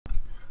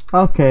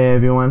Okay,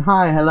 everyone.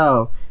 Hi,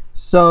 hello.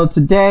 So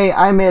today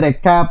I made a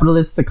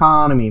capitalist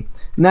economy.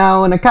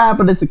 Now, in a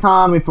capitalist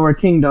economy for a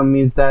kingdom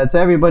means that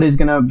everybody's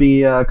gonna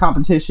be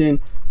competition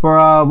for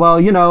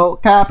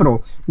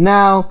capital.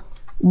 Now,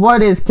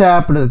 what is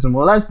capitalism?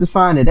 Well, let's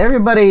define it.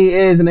 Everybody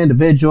is an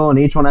individual, and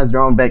each one has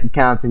their own bank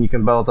accounts, and you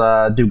can both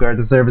do goods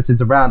and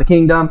services around the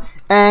kingdom.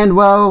 And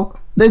well,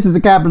 this is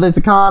a capitalist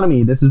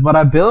economy. This is what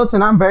I built,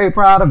 and I'm very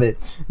proud of it.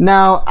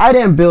 Now, I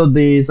didn't build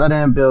these. I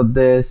didn't build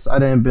this. I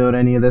didn't build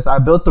any of this. I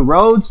built the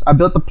roads. I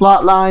built the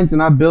plot lines,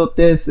 and I built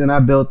this, and I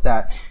built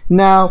that.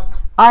 Now,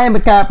 I am a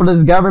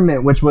capitalist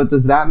government, which what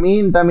does that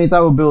mean? That means I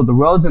will build the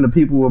roads, and the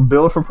people will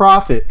build for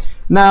profit.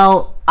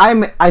 Now,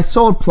 I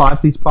sold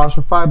plots. These plots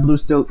for 5 blue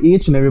steel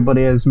each, and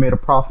everybody has made a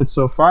profit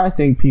so far. I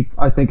think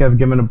I've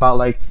given about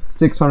like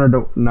 600.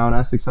 No,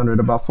 not 600.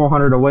 About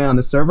 400 away on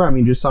the server. I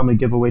mean, you just saw me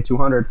give away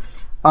 200.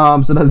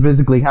 So that's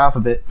basically half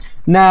of it.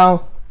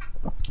 Now,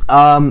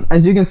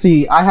 as you can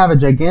see, I have a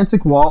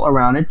gigantic wall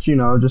around it, you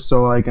know, just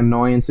so like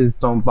annoyances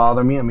don't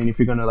bother me. I mean, if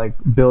you're gonna like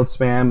build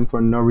spam for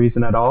no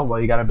reason at all,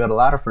 well, you gotta build a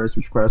ladder first,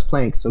 which requires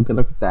planks, so good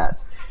luck with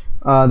that.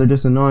 They're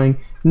just annoying.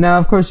 Now,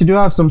 of course, you do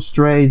have some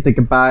strays that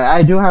get by.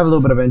 I do have a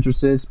little bit of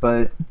entrances,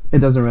 but it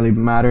doesn't really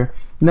matter.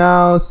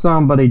 Now,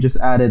 somebody just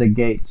added a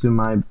gate to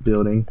my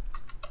building.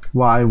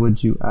 Why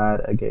would you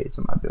add a gate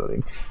to my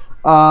building?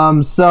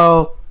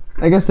 So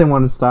I guess they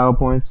wanted style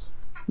points.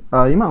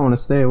 You might want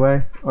to stay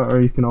away,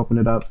 or you can open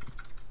it up.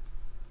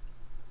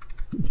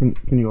 Can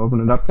you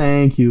open it up?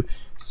 Thank you.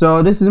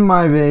 So this is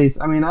my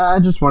base. I mean, I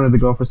just wanted to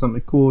go for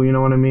something cool, you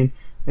know what I mean?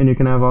 And you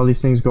can have all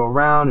these things go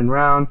round and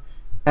round.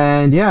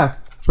 And yeah,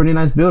 pretty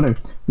nice building.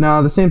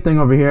 Now, the same thing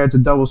over here. It's a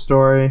double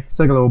story. It's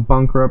like a little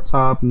bunker up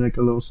top and like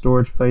a little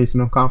storage place,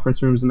 you know,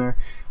 conference rooms in there.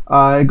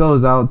 It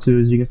goes out to,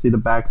 as you can see, the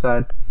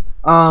backside.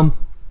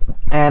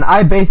 And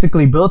I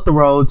basically built the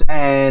roads,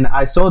 and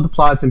I sold the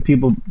plots, and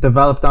people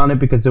developed on it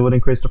because it would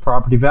increase the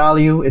property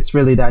value. It's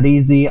really that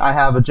easy. I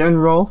have a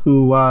general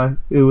who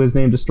is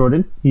named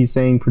Distorted. He's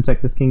saying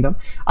protect this kingdom.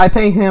 I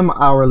pay him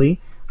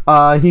hourly.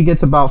 He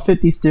gets about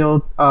 50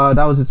 steel.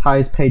 That was his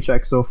highest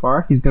paycheck so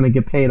far. He's gonna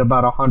get paid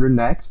about 100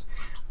 next.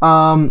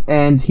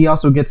 And he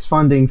also gets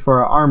funding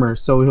for armor,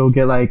 so he'll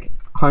get like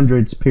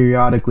hundreds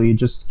periodically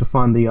just to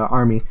fund the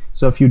army.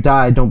 So if you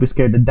die, don't be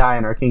scared to die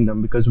in our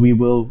kingdom, because we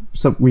will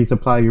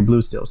resupply your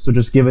blue steel. So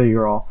just give it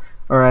your all.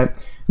 Alright.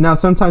 Now,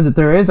 sometimes if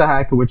there is a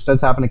hacker, which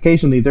does happen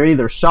occasionally, they're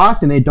either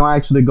shocked and they don't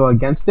actually go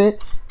against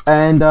it.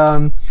 And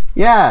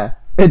yeah,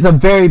 it's a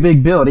very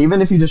big build.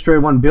 Even if you destroy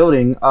one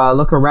building,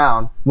 look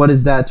around. What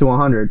is that to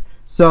 100?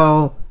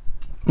 So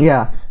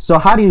yeah. So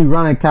how do you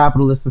run a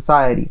capitalist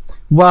society?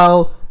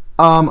 Well,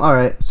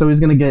 alright. So he's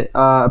gonna get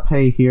a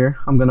pay here.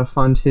 I'm gonna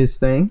fund his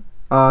thing.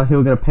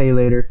 He'll get a pay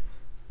later.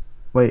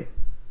 Wait,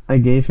 I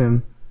gave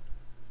him.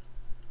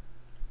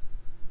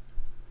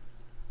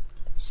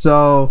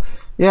 So,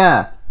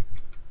 yeah.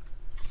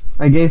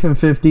 I gave him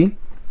 50.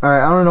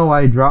 Alright, I don't know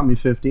why he dropped me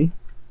 50.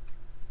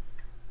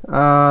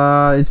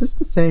 Is this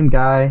the same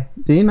guy?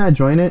 Did he not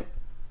join it?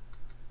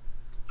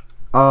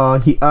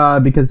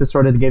 Because this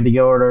sort of gave the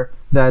order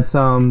that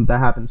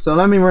happened. So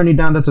let me run you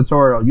down the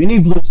tutorial. You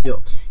need blue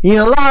steel. You need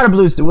a lot of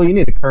blue steel. Well, you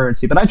need a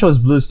currency, but I chose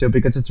blue steel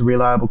because it's a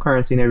reliable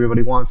currency and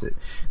everybody wants it.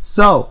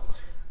 So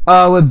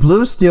with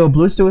blue steel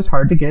is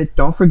hard to get.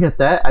 Don't forget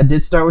that. I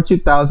did start with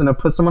 2,000. I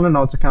put some on an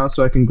alt account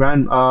so I can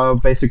grind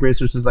basic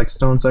resources like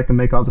stone so I can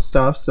make all the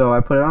stuff. So I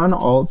put it on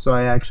alt so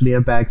I actually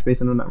have bag space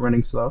and I'm not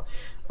running slow.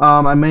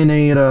 I may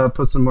need to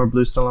put some more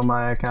blue steel on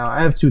my account.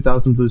 I have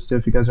 2,000 blue steel,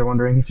 if you guys are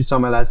wondering. If you saw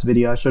my last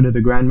video, I showed you the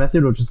grind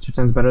method, which is 2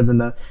 times better than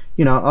the,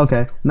 you know,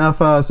 okay.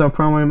 Enough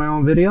self-promoting my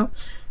own video.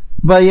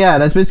 But yeah,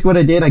 that's basically what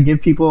I did. I give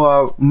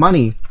people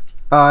money.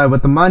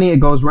 With the money,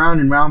 it goes round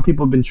and round.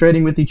 People have been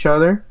trading with each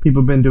other.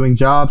 People have been doing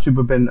jobs.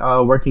 People have been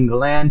working the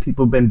land.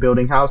 People have been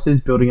building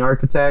houses, building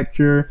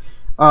architecture.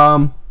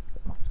 Hold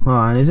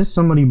on, is this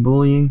somebody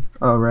bullying?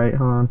 Oh, right,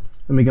 hold on.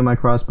 Let me get my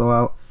crossbow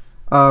out.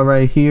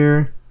 Right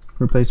here.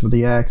 Replaced with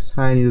the axe.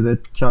 I needed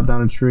to chop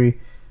down a tree.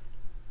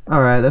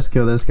 Alright, let's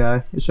kill this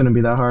guy. It shouldn't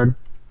be that hard.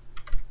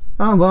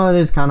 Oh, well, it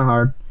is kind of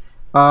hard.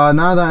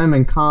 Now that I'm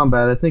in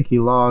combat, I think he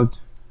logged.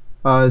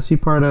 Is he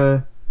part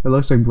of... It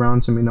looks like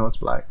brown to me. No, it's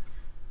black.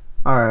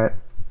 Alright.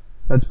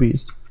 That's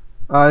beast.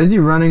 Is he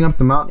running up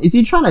the mountain? Is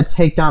he trying to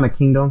take down a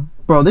kingdom?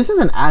 Bro, this is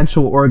an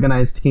actual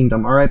organized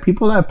kingdom, alright?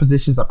 People have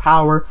positions of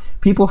power.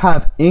 People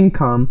have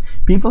income.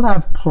 People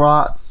have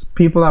plots.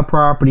 People have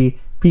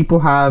property. People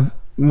have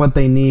what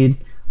they need.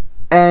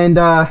 And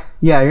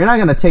yeah, you're not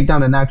gonna take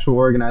down an actual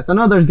organized. I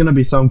know there's gonna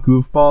be some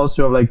goofballs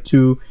who have like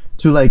two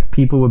like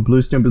people with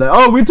blue steel and be like,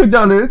 oh, we took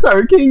down an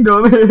entire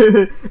kingdom.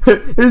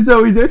 It's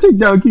so easy. I take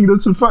down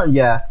kingdoms for fun.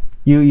 Yeah,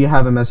 you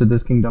haven't messed with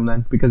this kingdom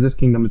then, because this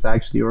kingdom is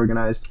actually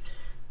organized.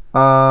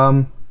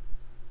 Are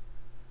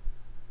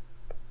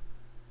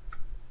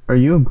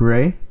you a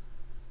gray?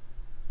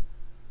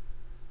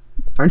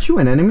 Aren't you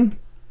an enemy?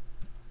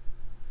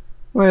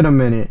 Wait a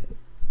minute.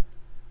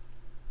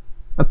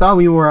 I thought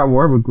we were at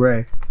war with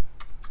gray.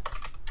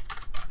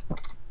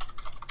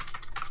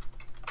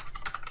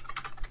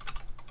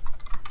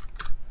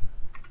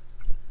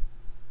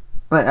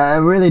 Like, I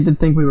really did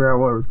think we were at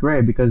war with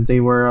Gray because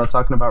they were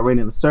talking about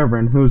raiding the server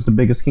and who's the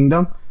biggest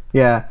kingdom.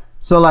 Yeah.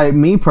 So like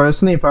me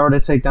personally, if I were to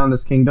take down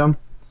this kingdom,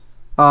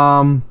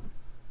 yeah,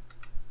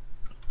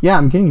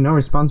 I'm getting no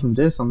response from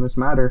this on this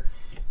matter.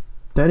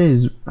 That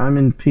is, I'm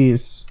in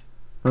peace.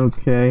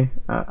 Okay,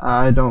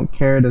 I don't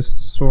care. This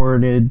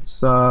sorted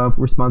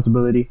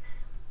responsibility.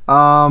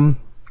 Yeah,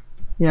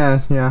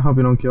 I hope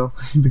you don't kill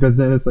because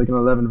then it's like an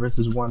 11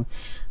 versus 1.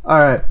 All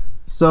right.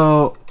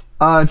 So,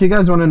 if you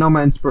guys want to know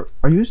my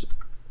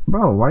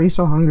bro, why are you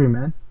so hungry,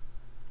 man?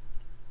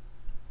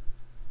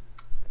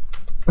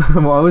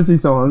 Why was he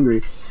so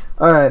hungry?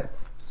 Alright,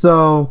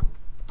 so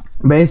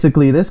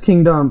basically this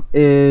kingdom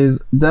is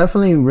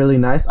definitely really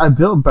nice. I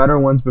built better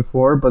ones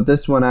before, but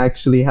this one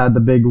actually had the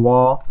big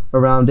wall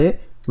around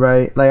it,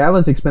 right? Like I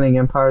was expanding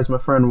empires. My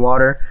friend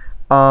Water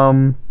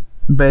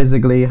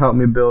basically helped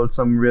me build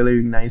some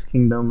really nice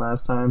kingdom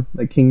last time.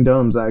 Like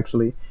kingdoms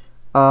actually.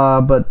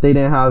 But they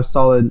didn't have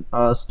solid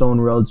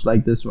stone roads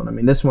like this one. I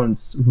mean, this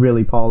one's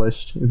really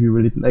polished. If you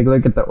really like,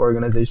 look at the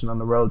organization on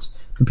the roads.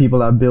 The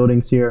people have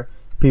buildings here.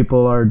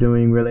 People are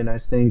doing really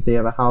nice things. They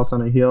have a house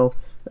on a hill.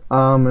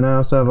 And I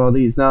also have all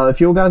these. Now,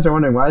 if you guys are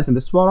wondering why isn't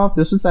this walled off,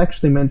 this was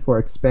actually meant for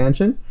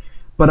expansion,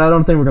 but I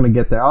don't think we're gonna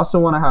get there. I also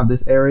want to have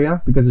this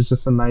area because it's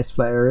just a nice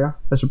flat area.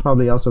 I should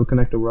probably also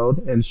connect a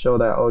road and show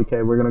that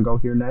okay, we're gonna go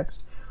here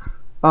next.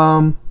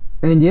 And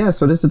yeah,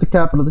 so this is the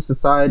capitalist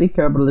society,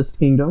 capitalist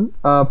kingdom.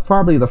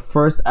 Probably the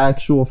first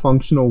actual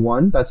functional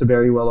one that's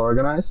very well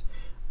organized.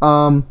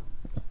 And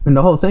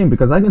the whole thing,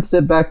 because I can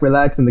sit back,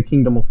 relax, and the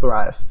kingdom will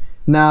thrive.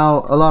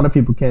 Now, a lot of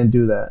people can't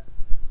do that.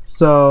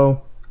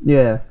 So,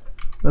 yeah,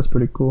 that's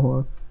pretty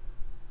cool,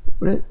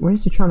 huh? Where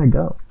is he trying to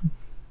go?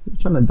 You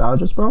trying to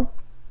dodge us, bro?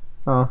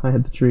 Oh, I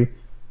hit the tree.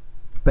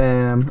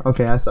 Bam.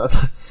 Okay, I suck.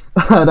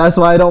 That's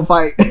why I don't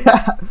fight.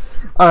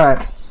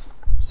 Alright.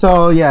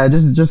 So yeah,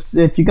 just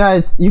if you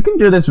guys, you can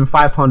do this with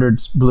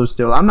 500 blue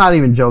steel. I'm not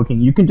even joking.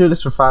 You can do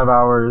this for 5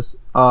 hours.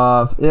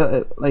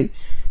 Like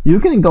you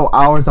can go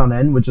hours on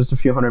end with just a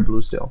few hundred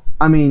blue steel.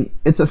 I mean,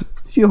 it's a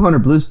few hundred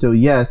blue steel,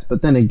 yes,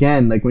 but then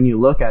again, like when you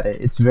look at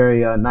it, it's very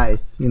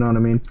nice. You know what I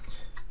mean?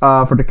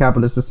 For the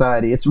capitalist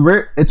society, it's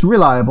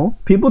reliable.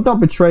 People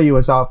don't betray you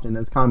as often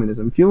as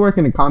communism. If you work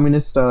in a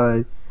communist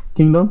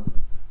kingdom,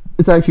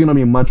 it's actually gonna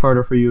be much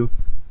harder for you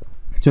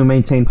to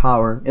maintain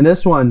power. In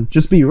this one,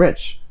 just be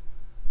rich.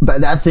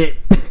 That's it.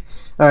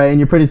 Alright, and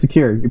you're pretty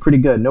secure. You're pretty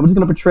good. Nobody's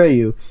gonna betray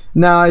you.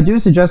 Now, I do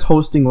suggest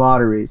hosting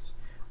lotteries.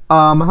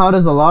 How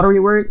does the lottery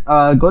work?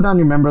 Go down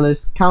your member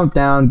list, count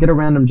down, get a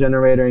random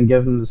generator, and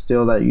give them the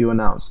steel that you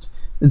announced.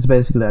 It's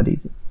basically that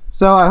easy.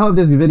 So, I hope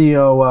this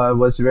video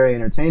was very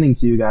entertaining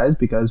to you guys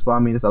because, well, I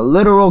mean, it's a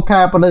literal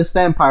capitalist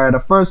empire. The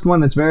first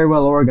one is very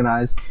well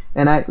organized.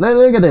 And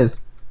look at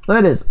this. Look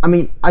at this. I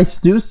mean, I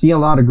do see a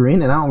lot of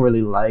green, and I don't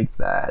really like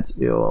that.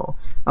 Ew.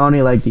 I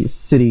only like these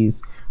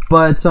cities.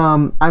 But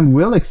I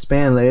will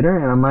expand later,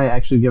 and I might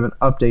actually give an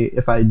update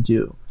if I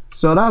do.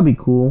 So that'll be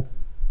cool.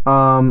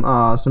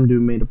 Some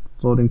dude made a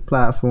floating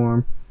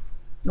platform.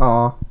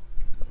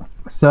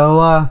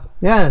 So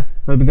yeah,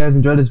 hope you guys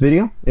enjoyed this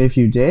video. If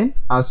you did,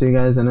 I'll see you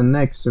guys in the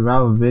next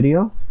survival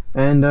video.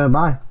 And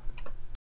bye.